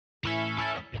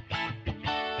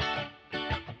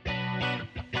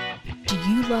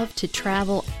you love to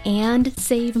travel and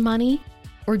save money?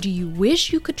 Or do you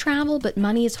wish you could travel but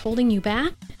money is holding you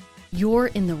back? You're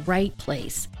in the right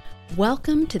place.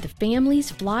 Welcome to the Families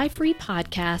Fly Free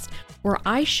podcast, where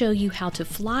I show you how to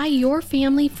fly your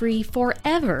family free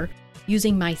forever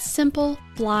using my simple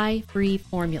fly free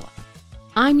formula.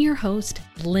 I'm your host,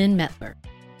 Lynn Mettler.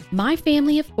 My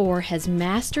family of 4 has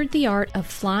mastered the art of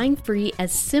flying free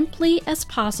as simply as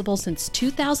possible since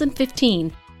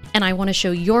 2015, and I want to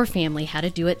show your family how to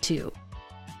do it too.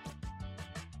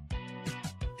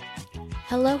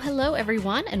 Hello,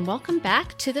 everyone, and welcome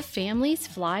back to the Families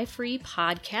Fly Free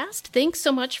podcast. Thanks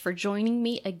so much for joining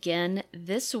me again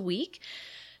this week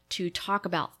to talk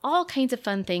about all kinds of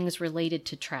fun things related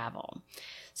to travel.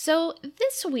 So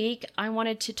this week, I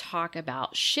wanted to talk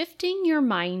about shifting your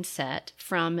mindset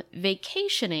from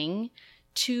vacationing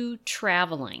to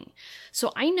traveling.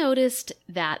 So I noticed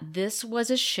that this was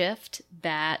a shift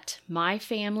that my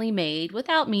family made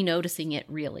without me noticing it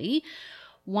really,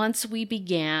 once we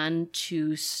began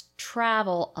to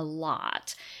travel a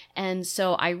lot. And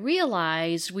so I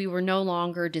realized we were no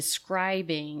longer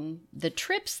describing the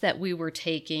trips that we were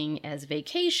taking as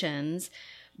vacations,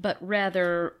 but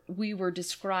rather we were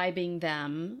describing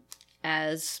them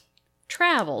as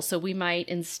travel. So we might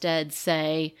instead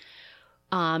say,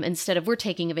 instead of we're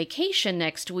taking a vacation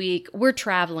next week, we're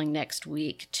traveling next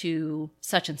week to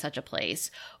such and such a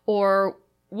place. Or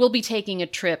we'll be taking a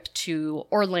trip to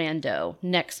Orlando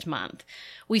next month.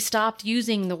 We stopped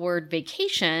using the word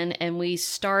vacation and we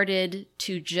started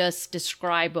to just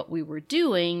describe what we were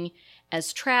doing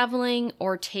as traveling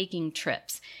or taking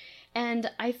trips.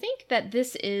 And I think that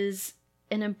this is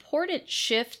an important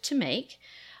shift to make,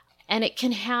 and it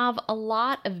can have a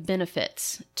lot of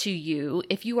benefits to you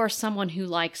if you are someone who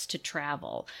likes to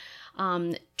travel.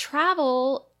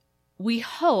 Travel, we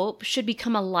hope, should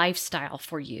become a lifestyle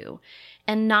for you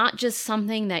and not just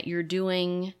something that you're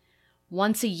doing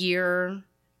once a year,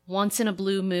 once in a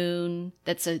blue moon.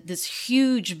 That's this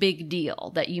huge big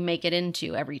deal that you make it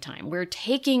into every time. We're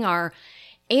taking our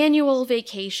annual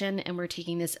vacation and we're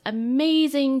taking this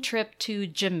amazing trip to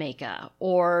Jamaica,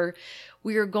 or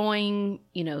we're going,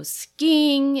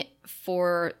 skiing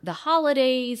for the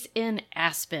holidays in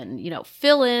Aspen.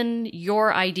 Fill in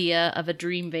your idea of a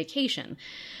dream vacation.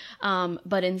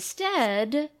 But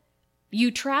instead, you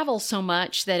travel so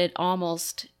much that it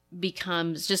almost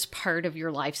becomes just part of your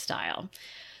lifestyle.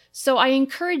 So I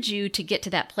encourage you to get to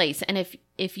that place. And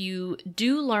if you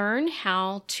do learn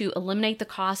how to eliminate the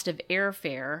cost of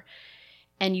airfare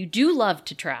and you do love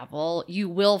to travel, you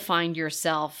will find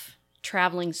yourself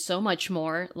traveling so much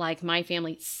more, like my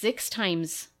family, 6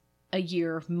 times a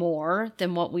year more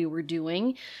than what we were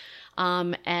doing,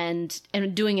 and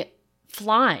doing it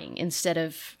flying instead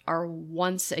of our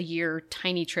once a year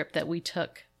tiny trip that we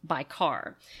took by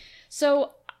car.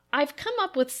 So I've come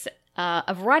up with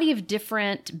a variety of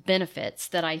different benefits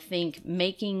that I think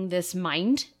making this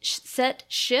mindset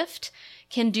shift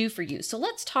can do for you. So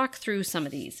let's talk through some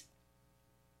of these.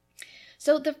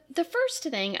 So the first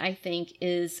thing I think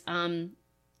is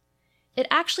it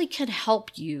actually can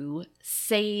help you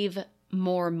save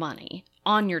more money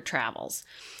on your travels.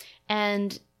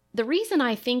 And the reason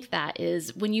I think that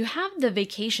is when you have the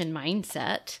vacation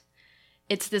mindset,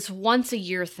 it's this once a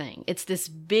year thing. It's this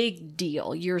big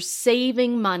deal. You're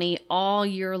saving money all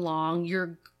year long.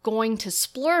 You're going to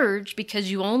splurge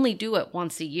because you only do it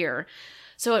once a year.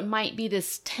 So it might be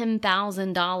this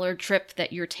 $10,000 trip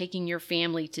that you're taking your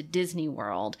family to Disney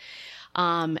World.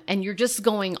 And you're just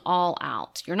going all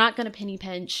out. You're not going to penny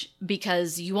pinch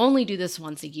because you only do this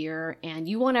once a year and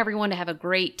you want everyone to have a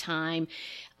great time.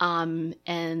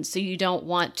 And so you don't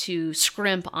want to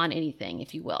scrimp on anything,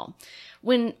 if you will.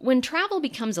 When travel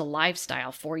becomes a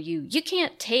lifestyle for you, you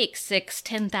can't take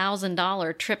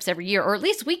 $10,000 trips every year, or at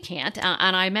least we can't,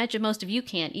 and I imagine most of you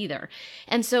can't either.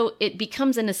 And so it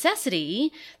becomes a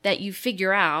necessity that you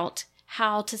figure out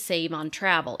how to save on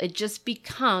travel. It just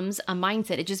becomes a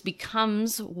mindset. It just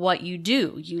becomes what you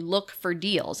do. You look for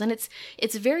deals. And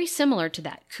it's very similar to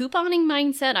that couponing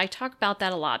mindset. I talk about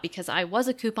that a lot because I was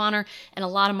a couponer and a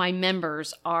lot of my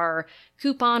members are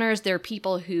couponers. They're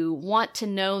people who want to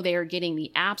know they are getting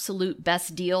the absolute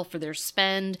best deal for their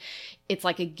spend. It's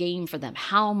like a game for them.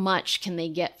 How much can they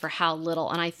get for how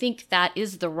little? And I think that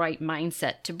is the right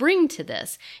mindset to bring to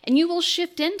this. And you will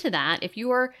shift into that if you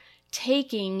are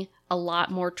taking a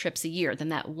lot more trips a year than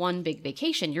that one big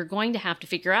vacation. You're going to have to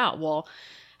figure out, well,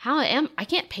 I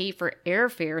can't pay for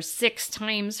airfare 6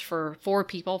 times for 4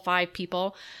 people, 5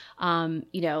 people.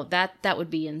 That would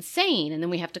be insane. And then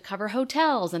we have to cover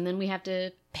hotels, and then we have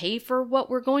to pay for what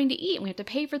we're going to eat, and we have to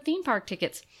pay for theme park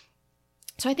tickets.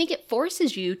 So I think it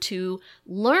forces you to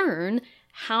learn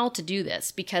how to do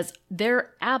this, because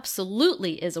there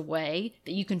absolutely is a way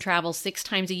that you can travel 6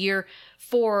 times a year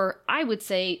for, I would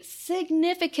say,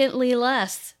 significantly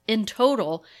less in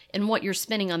total in what you're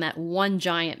spending on that one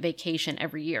giant vacation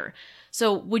every year.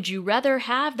 So would you rather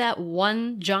have that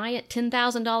one giant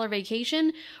 $10,000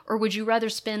 vacation, or would you rather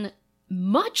spend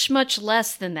much, much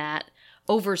less than that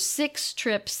over 6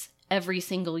 trips every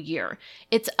single year?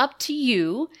 It's up to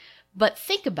you. But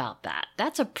think about that.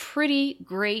 That's a pretty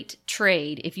great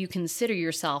trade if you consider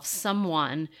yourself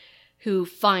someone who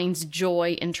finds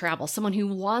joy in travel, someone who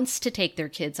wants to take their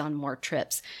kids on more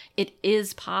trips. It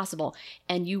is possible,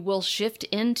 and you will shift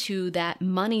into that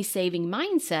money-saving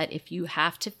mindset if you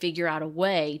have to figure out a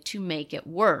way to make it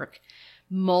work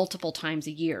multiple times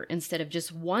a year instead of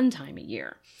just one time a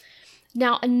year.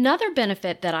 Now, another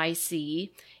benefit that I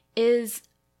see is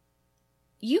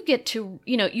you get to,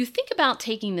 you think about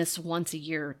taking this once a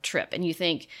year trip and you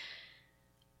think,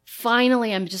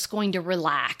 finally, I'm just going to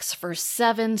relax for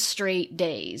 7 straight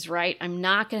days, right? I'm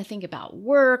not going to think about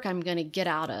work. I'm going to get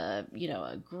out a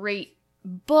great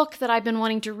book that I've been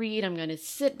wanting to read. I'm going to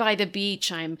sit by the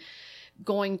beach. I'm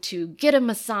going to get a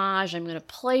massage. I'm going to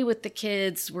play with the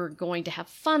kids. We're going to have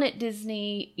fun at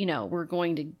Disney. We're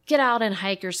going to get out and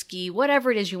hike or ski,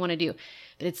 whatever it is you want to do.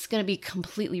 But it's going to be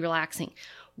completely relaxing.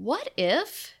 What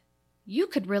if you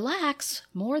could relax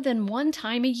more than one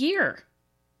time a year?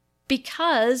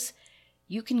 Because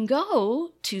you can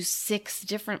go to 6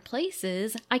 different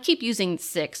places. I keep using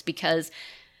 6 because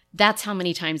that's how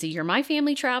many times a year my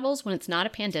family travels when it's not a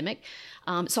pandemic.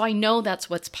 So I know that's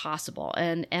what's possible.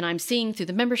 And I'm seeing through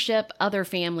the membership other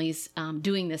families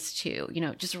doing this too,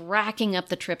 just racking up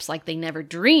the trips like they never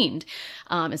dreamed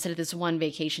instead of this one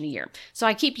vacation a year. So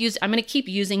I'm going to keep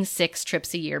using 6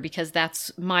 trips a year because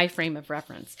that's my frame of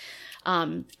reference.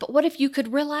 But what if you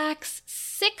could relax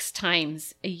 6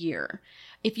 times a year?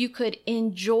 If you could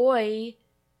enjoy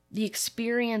the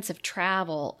experience of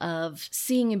travel, of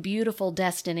seeing a beautiful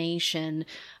destination,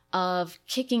 of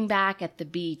kicking back at the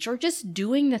beach, or just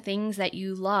doing the things that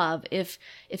you love. If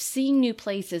seeing new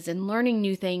places and learning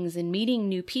new things and meeting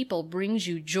new people brings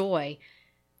you joy,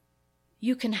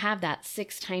 you can have that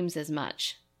 6 times as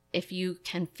much if you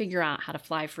can figure out how to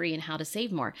fly free and how to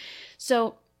save more.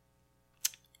 So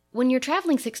when you're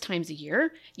traveling 6 times a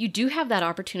year, you do have that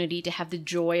opportunity to have the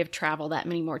joy of travel that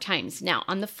many more times. Now,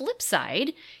 on the flip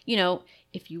side,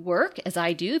 if you work, as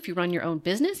I do, if you run your own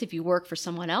business, if you work for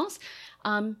someone else,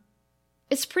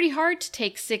 it's pretty hard to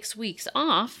take 6 weeks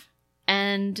off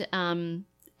and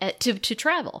to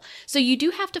travel. So you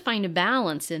do have to find a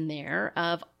balance in there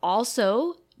of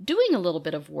also doing a little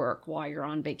bit of work while you're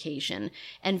on vacation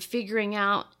and figuring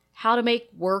out how to make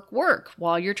work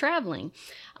while you're traveling.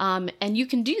 And you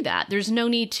can do that. There's no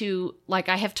need to, like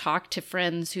I have talked to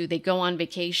friends who they go on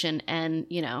vacation and,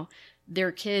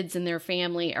 their kids and their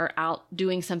family are out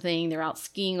doing something. They're out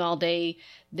skiing all day.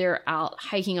 They're out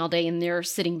hiking all day, and they're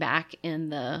sitting back in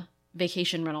the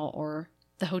vacation rental or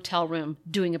the hotel room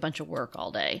doing a bunch of work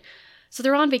all day. So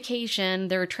they're on vacation,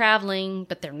 they're traveling,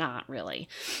 but they're not really.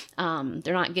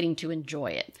 They're not getting to enjoy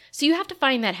it. So you have to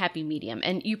find that happy medium,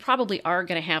 and you probably are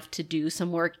going to have to do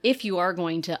some work if you are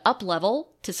going to up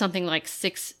level to something like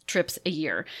 6 trips a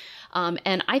year.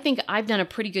 And I think I've done a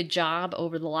pretty good job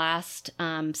over the last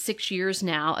 6 years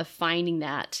now of finding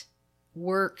that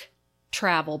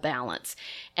work-travel balance.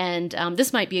 And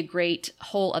this might be a great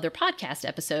whole other podcast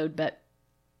episode, but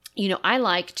I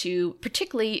like to,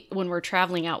 particularly when we're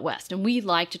traveling out west, and we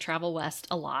like to travel west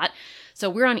a lot. So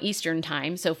we're on Eastern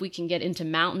time. So if we can get into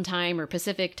Mountain time or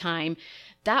Pacific time,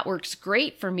 that works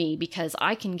great for me because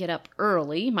I can get up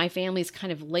early. My family's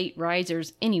kind of late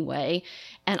risers anyway,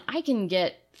 and I can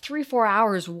get 3-4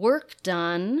 hours work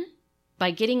done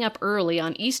by getting up early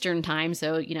on Eastern time.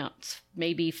 So, it's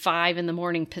maybe 5 in the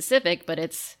morning Pacific, but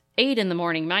it's 8 in the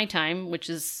morning my time, which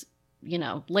is,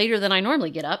 later than I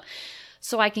normally get up.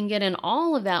 So I can get in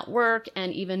all of that work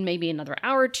and even maybe another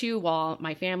hour or 2 while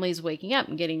my family's waking up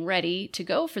and getting ready to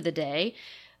go for the day.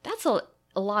 That's a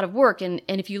lot of work. And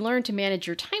if you learn to manage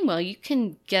your time well, you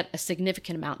can get a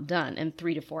significant amount done in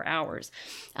 3 to 4 hours.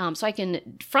 So I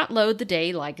can front load the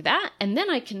day like that. And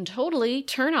then I can totally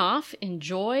turn off,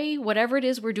 enjoy whatever it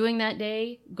is we're doing that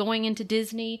day, going into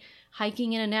Disney,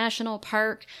 hiking in a national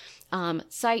park,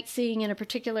 sightseeing in a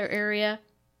particular area,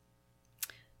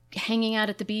 hanging out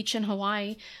at the beach in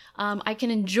Hawaii. I can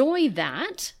enjoy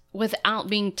that without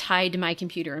being tied to my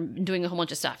computer and doing a whole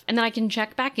bunch of stuff. And then I can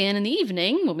check back in the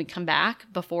evening when we come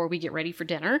back before we get ready for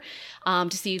dinner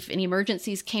to see if any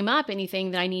emergencies came up,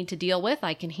 anything that I need to deal with.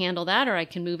 I can handle that, or I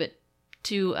can move it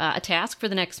to a task for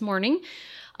the next morning.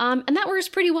 And that works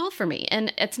pretty well for me.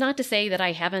 And it's not to say that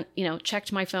I haven't,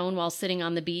 checked my phone while sitting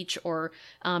on the beach or,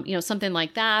 something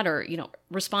like that, or,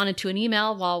 responded to an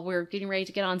email while we're getting ready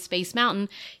to get on Space Mountain.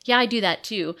 Yeah, I do that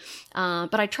too.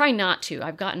 But I try not to.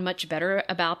 I've gotten much better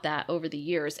about that over the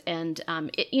years. And,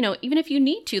 even if you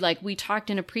need to, like we talked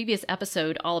in a previous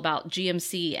episode all about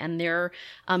GMC and their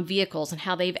vehicles and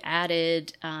how they've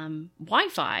added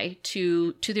Wi-Fi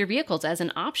to their vehicles as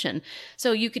an option.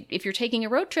 So you could, if you're taking a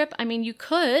road trip, you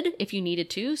could, if you needed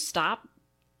to, stop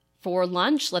for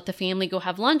lunch, let the family go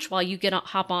have lunch while you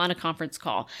hop on a conference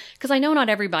call. Because I know not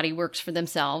everybody works for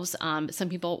themselves. Some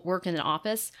people work in an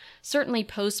office. Certainly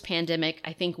post-pandemic,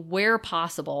 I think where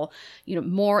possible,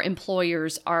 more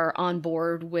employers are on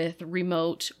board with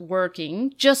remote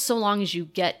working, just so long as you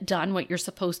get done what you're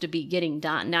supposed to be getting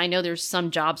done. Now, I know there's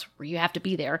some jobs where you have to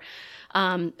be there.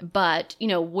 But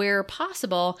where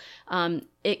possible,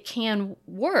 it can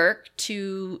work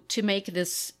to make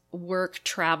this work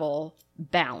travel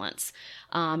balance.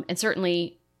 And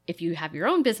certainly if you have your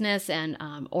own business and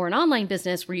or an online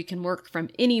business where you can work from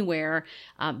anywhere,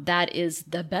 that is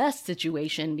the best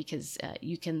situation because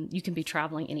you can be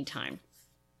traveling anytime.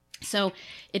 So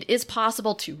it is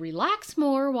possible to relax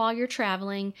more while you're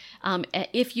traveling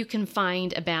if you can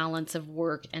find a balance of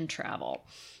work and travel.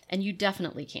 And you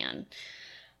definitely can.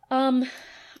 All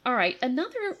right.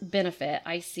 Another benefit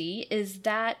I see is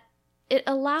that it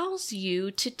allows you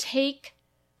to take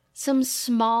some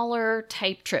smaller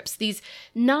type trips.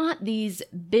 Not these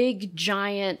big,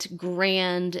 giant,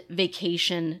 grand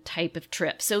vacation type of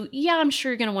trips. So yeah, I'm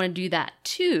sure you're going to want to do that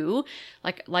too.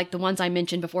 Like the ones I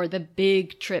mentioned before, the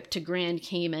big trip to Grand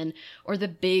Cayman, or the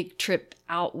big trip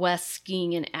out west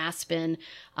skiing in Aspen,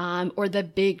 or the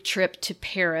big trip to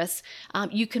Paris.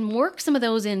 You can work some of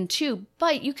those in too,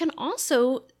 but you can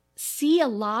also see a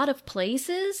lot of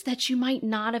places that you might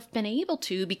not have been able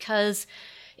to, because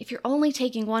if you're only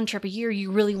taking one trip a year, you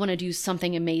really want to do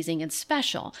something amazing and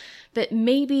special. But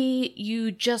maybe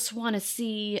you just want to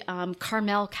see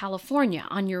Carmel, California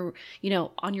on your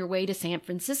way to San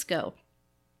Francisco.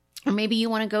 Or maybe you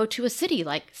want to go to a city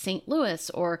like St. Louis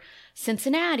or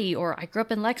Cincinnati, or I grew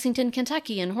up in Lexington,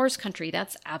 Kentucky in horse country.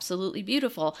 That's absolutely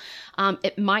beautiful.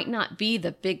 It might not be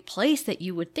the big place that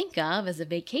you would think of as a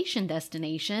vacation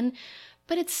destination,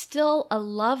 but it's still a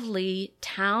lovely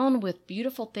town with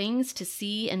beautiful things to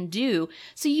see and do.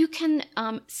 So you can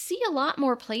see a lot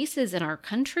more places in our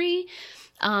country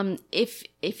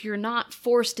if you're not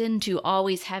forced into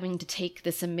always having to take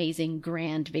this amazing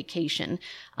grand vacation.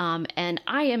 And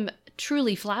I am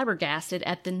truly flabbergasted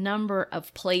at the number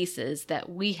of places that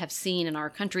we have seen in our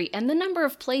country and the number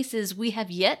of places we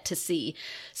have yet to see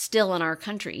still in our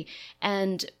country.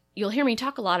 And you'll hear me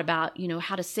talk a lot about,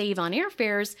 how to save on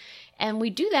airfares. And we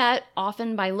do that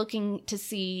often by looking to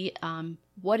see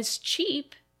what is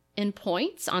cheap in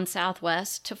points on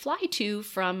Southwest to fly to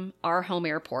from our home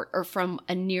airport or from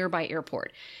a nearby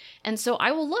airport. And so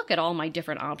I will look at all my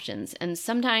different options. And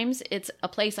sometimes it's a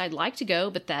place I'd like to go,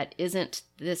 but that isn't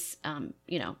this,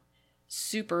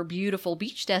 super beautiful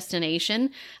beach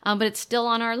destination, but it's still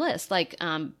on our list. Like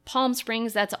Palm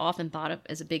Springs, that's often thought of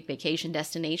as a big vacation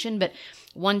destination. But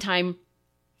one time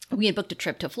we had booked a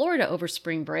trip to Florida over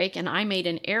spring break, and I made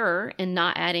an error in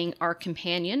not adding our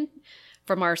companion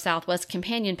from our Southwest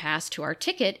Companion Pass to our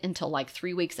ticket until like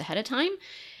 3 weeks ahead of time.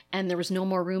 And there was no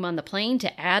more room on the plane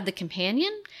to add the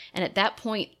companion. And at that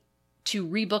point, to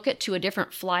rebook it to a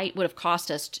different flight would have cost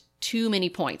us too many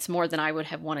points, more than I would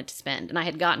have wanted to spend. And I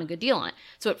had gotten a good deal on it.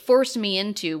 So it forced me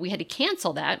into, we had to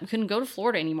cancel that. We couldn't go to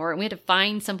Florida anymore. And we had to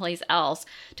find someplace else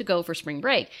to go for spring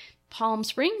break. Palm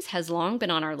Springs has long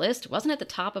been on our list. It wasn't at the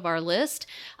top of our list,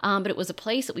 but it was a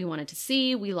place that we wanted to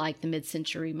see. We liked the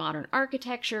mid-century modern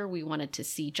architecture. We wanted to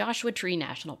see Joshua Tree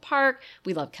National Park.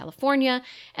 We love California.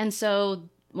 And so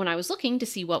when I was looking to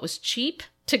see what was cheap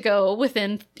to go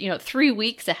within, 3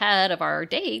 weeks ahead of our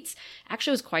dates,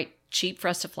 actually it was quite cheap for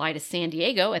us to fly to San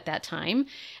Diego at that time.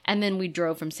 And then we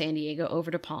drove from San Diego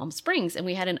over to Palm Springs, and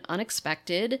we had an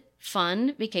unexpected,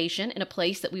 fun vacation in a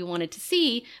place that we wanted to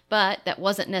see, but that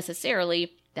wasn't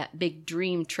necessarily that big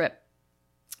dream trip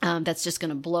that's just going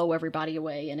to blow everybody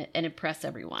away and impress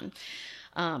everyone.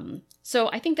 So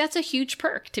I think that's a huge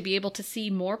perk, to be able to see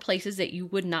more places that you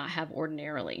would not have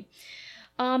ordinarily.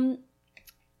 Another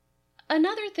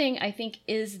thing I think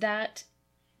is that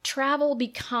travel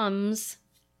becomes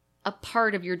a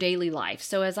part of your daily life.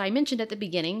 So as I mentioned at the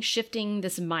beginning, shifting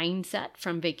this mindset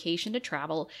from vacation to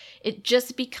travel, it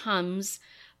just becomes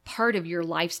part of your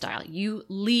lifestyle. You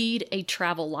lead a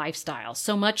travel lifestyle,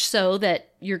 so much so that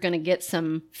you're going to get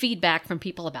some feedback from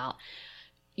people about,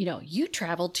 you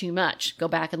traveled too much. Go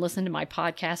back and listen to my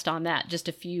podcast on that just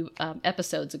a few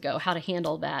episodes ago, how to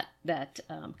handle that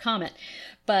comment.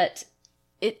 But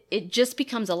it just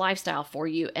becomes a lifestyle for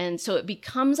you. And so it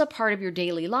becomes a part of your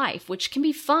daily life, which can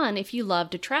be fun if you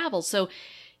love to travel. So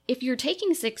if you're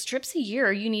taking 6 trips a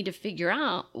year, you need to figure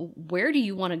out, where do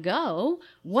you want to go?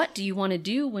 What do you want to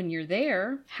do when you're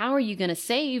there? How are you going to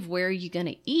save? Where are you going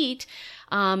to eat?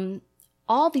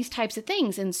 All these types of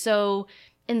things. And so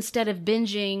instead of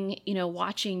binging,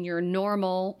 watching your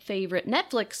normal favorite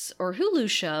Netflix or Hulu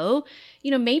show,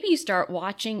 maybe you start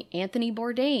watching Anthony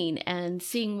Bourdain and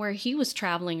seeing where he was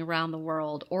traveling around the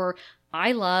world. Or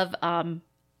I love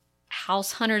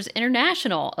House Hunters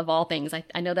International, of all things.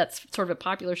 I know that's sort of a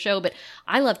popular show, but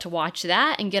I love to watch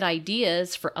that and get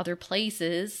ideas for other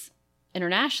places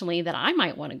internationally that I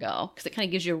might want to go, because it kind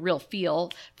of gives you a real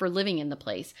feel for living in the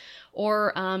place.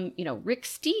 Or, Rick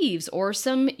Steves, or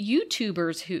some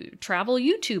YouTubers, travel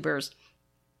YouTubers.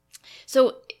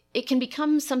 So it can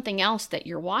become something else that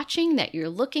you're watching, that you're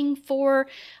looking for,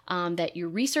 that you're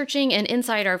researching. And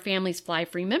inside our Families Fly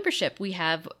Free membership, we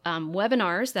have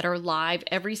webinars that are live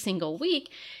every single week.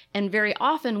 And very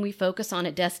often we focus on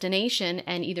a destination,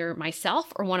 and either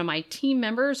myself or one of my team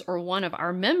members or one of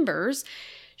our members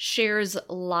shares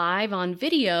live on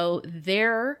video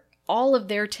all of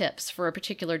their tips for a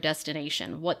particular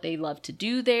destination, what they love to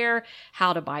do there,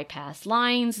 how to bypass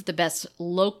lines, the best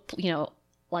local,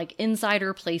 like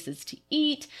insider places to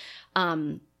eat,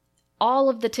 all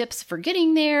of the tips for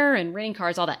getting there and renting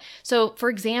cars, all that. So for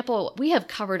example, we have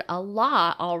covered a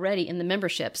lot already in the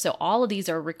membership. So all of these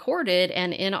are recorded,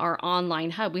 and in our online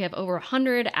hub, we have over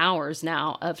 100 hours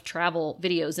now of travel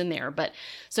videos in there. But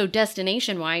so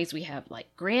destination wise, we have like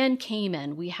Grand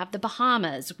Cayman, we have the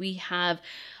Bahamas, we have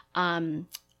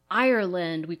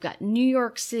Ireland, we've got New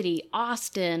York City,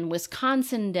 Austin,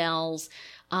 Wisconsin Dells,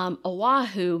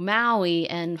 Oahu, Maui,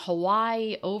 and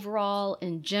Hawaii overall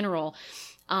in general.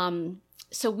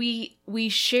 So we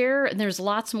share, and there's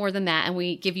lots more than that, and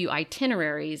we give you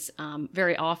itineraries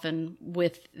very often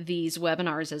with these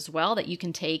webinars as well that you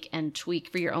can take and tweak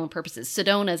for your own purposes.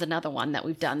 Sedona is another one that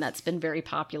we've done that's been very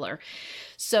popular.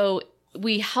 So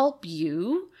we help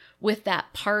you with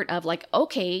that part of like,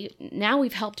 okay, now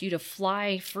we've helped you to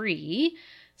fly free,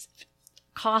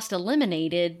 cost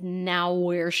eliminated. Now,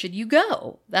 where should you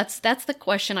go? That's the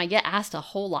question I get asked a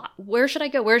whole lot. Where should I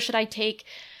go? Where should I take?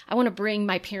 I want to bring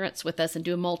my parents with us and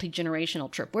do a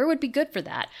multi-generational trip. Where would be good for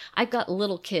that? I've got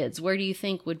little kids. Where do you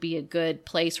think would be a good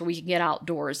place where we can get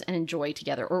outdoors and enjoy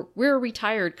together? Or we're a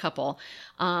retired couple.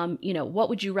 What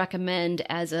would you recommend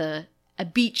as a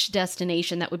beach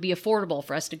destination that would be affordable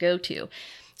for us to go to?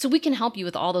 So we can help you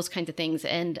with all those kinds of things,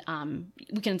 and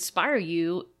we can inspire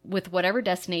you with whatever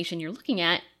destination you're looking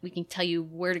at. We can tell you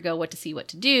where to go, what to see, what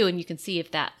to do, and you can see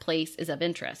if that place is of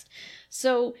interest.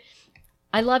 So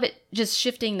I love it, just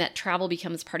shifting that travel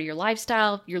becomes part of your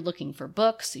lifestyle. You're looking for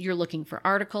books, you're looking for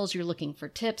articles, you're looking for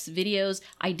tips, videos,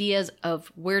 ideas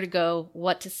of where to go,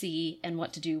 what to see, and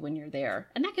what to do when you're there.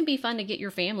 And that can be fun to get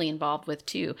your family involved with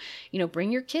too.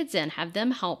 Bring your kids in, have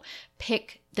them help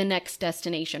pick the next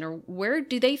destination, or where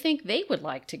do they think they would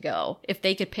like to go if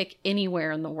they could pick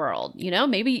anywhere in the world.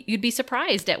 Maybe you'd be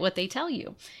surprised at what they tell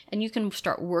you, and you can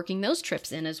start working those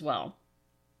trips in as well.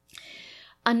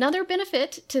 Another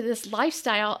benefit to this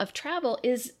lifestyle of travel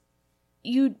is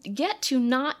you get to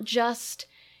not just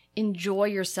enjoy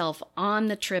yourself on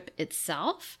the trip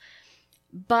itself,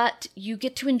 but you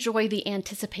get to enjoy the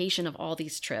anticipation of all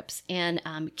these trips. And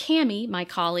Cami, my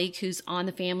colleague who's on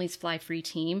the Families Fly Free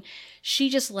team, she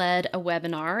just led a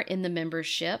webinar in the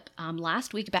membership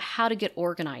last week about how to get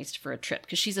organized for a trip,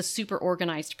 because she's a super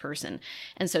organized person.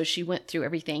 And so she went through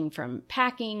everything from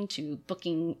packing to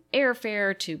booking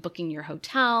airfare to booking your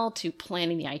hotel to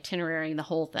planning the itinerary and the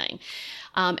whole thing.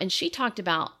 And she talked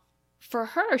about, for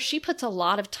her, she puts a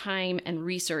lot of time and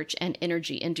research and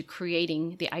energy into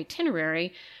creating the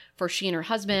itinerary for she and her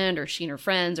husband, or she and her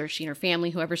friends, or she and her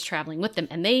family, whoever's traveling with them.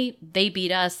 And they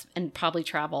beat us and probably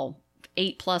travel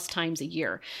 8+ times a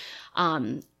year.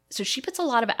 So she puts a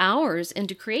lot of hours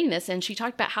into creating this. And she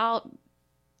talked about how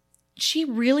she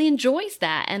really enjoys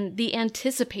that. And the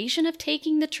anticipation of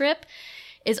taking the trip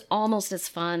is almost as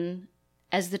fun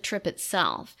as the trip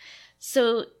itself.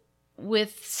 So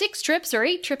with 6 trips or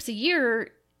 8 trips a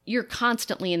year, you're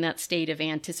constantly in that state of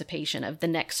anticipation of the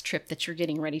next trip that you're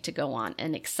getting ready to go on,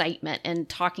 and excitement, and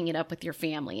talking it up with your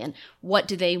family, and what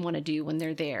do they want to do when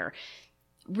they're there.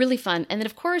 Really fun. And then,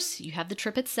 of course, you have the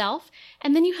trip itself,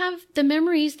 and then you have the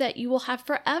memories that you will have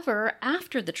forever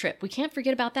after the trip. We can't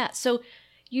forget about that. So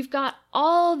you've got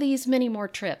all these many more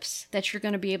trips that you're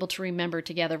going to be able to remember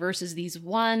together versus these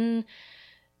one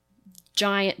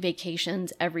giant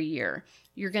vacations every year.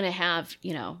 You're going to have,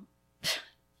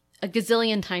 a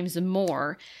gazillion times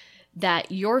more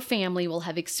that your family will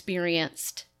have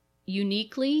experienced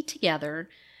uniquely together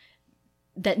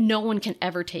that no one can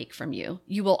ever take from you.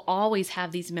 You will always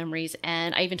have these memories.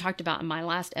 And I even talked about in my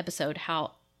last episode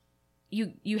how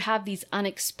you have these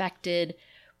unexpected,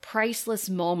 priceless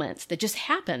moments that just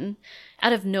happen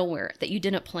out of nowhere that you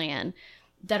didn't plan,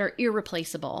 that are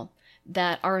irreplaceable,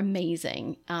 that are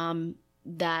amazing,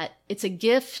 that it's a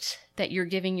gift that you're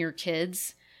giving your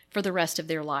kids for the rest of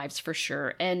their lives for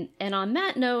sure. And on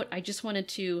that note, I just wanted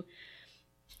to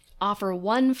offer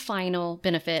one final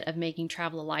benefit of making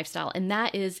travel a lifestyle, and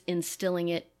that is instilling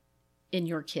it in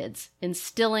your kids,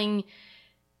 instilling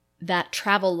that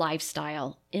travel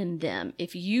lifestyle in them.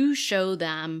 If you show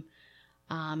them,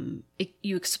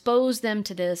 you expose them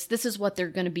to this is what they're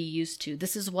going to be used to.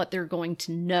 This is what they're going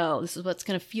to know. This is what's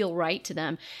going to feel right to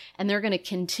them. And they're going to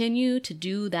continue to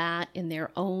do that in their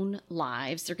own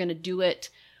lives. They're going to do it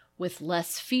with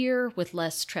less fear, with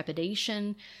less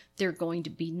trepidation. They're going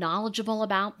to be knowledgeable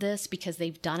about this because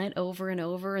they've done it over and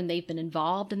over and they've been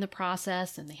involved in the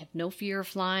process, and they have no fear of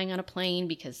flying on a plane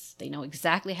because they know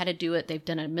exactly how to do it. They've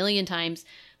done it a million times.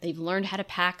 They've learned how to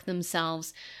pack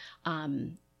themselves.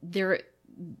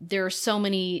 There are so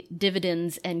many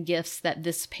dividends and gifts that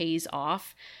this pays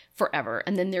off forever.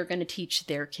 And then they're going to teach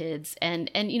their kids. And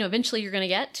eventually you're going to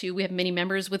get to, we have many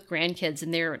members with grandkids,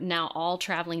 and they're now all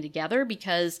traveling together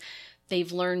because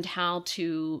they've learned how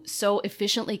to so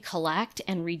efficiently collect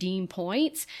and redeem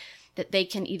points that they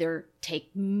can either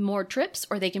take more trips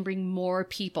or they can bring more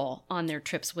people on their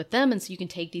trips with them. And so you can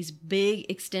take these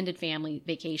big extended family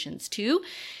vacations too.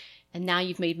 And now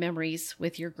you've made memories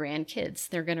with your grandkids.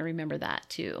 They're going to remember that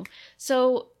too.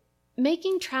 So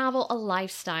making travel a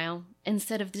lifestyle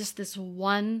instead of just this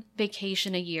one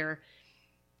vacation a year,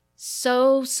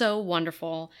 so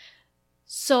wonderful.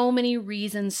 So many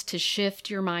reasons to shift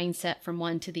your mindset from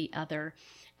one to the other.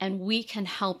 And we can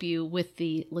help you with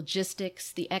the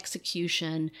logistics, the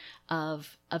execution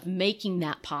of making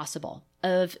that possible,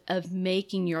 of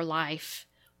making your life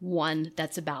one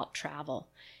that's about travel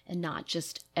and not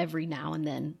just every now and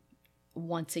then,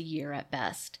 once a year at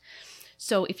best.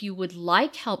 So if you would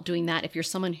like help doing that, if you're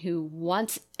someone who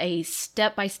wants a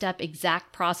step-by-step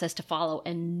exact process to follow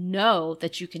and know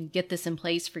that you can get this in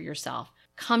place for yourself,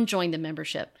 come join the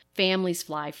membership, Families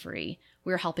Fly Free.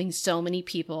 We're helping so many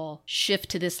people shift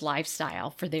to this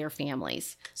lifestyle for their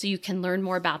families. So you can learn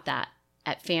more about that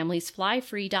at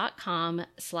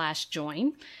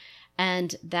familiesflyfree.com/join.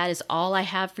 And that is all I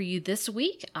have for you this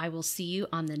week. I will see you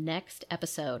on the next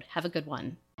episode. Have a good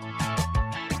one.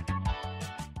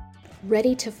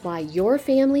 Ready to fly your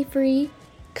family free?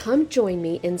 Come join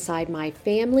me inside my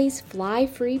Families Fly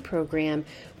Free program,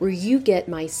 where you get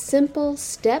my simple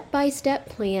step-by-step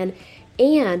plan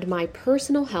and my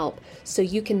personal help so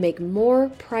you can make more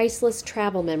priceless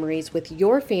travel memories with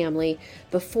your family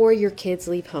before your kids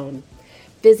leave home.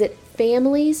 Visit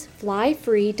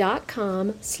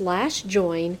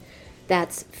familiesflyfree.com/join.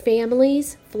 That's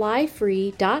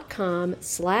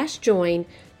familiesflyfree.com/join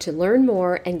to learn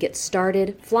more and get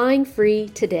started flying free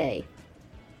today.